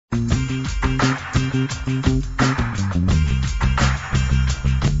This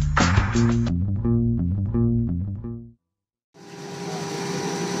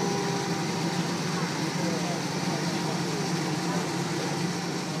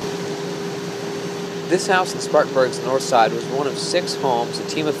house in Spartanburg's north side was one of 6 homes a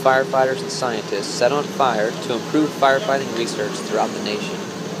team of firefighters and scientists set on fire to improve firefighting research throughout the nation.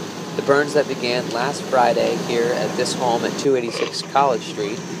 The burns that began last Friday here at this home at 286 College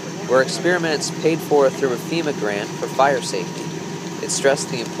Street were experiments paid for through a FEMA grant for fire safety. It stressed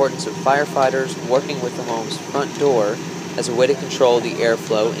the importance of firefighters working with the home's front door as a way to control the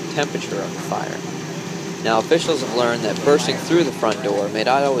airflow and temperature of the fire. Now, officials have learned that bursting through the front door may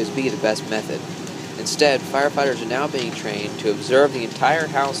not always be the best method. Instead, firefighters are now being trained to observe the entire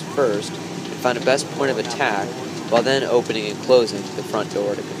house first and find a best point of attack while then opening and closing the front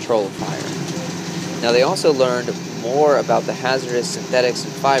door to control a fire. Now, they also learned more about the hazardous synthetics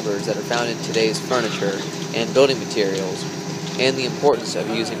and fibers that are found in today's furniture and building materials, and the importance of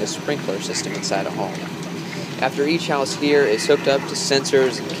using a sprinkler system inside a home. After each house here is hooked up to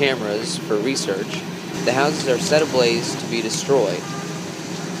sensors and cameras for research, the houses are set ablaze to be destroyed.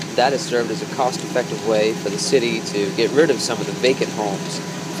 That has served as a cost-effective way for the city to get rid of some of the vacant homes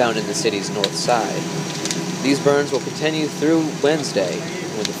found in the city's north side. These burns will continue through Wednesday,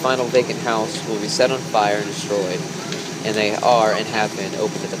 when the final vacant house will be set on fire and destroyed, and they are and have been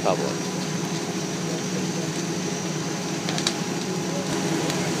open to the public.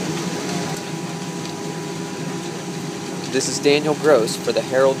 This is Daniel Gross for the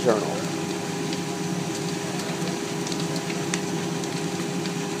Herald-Journal.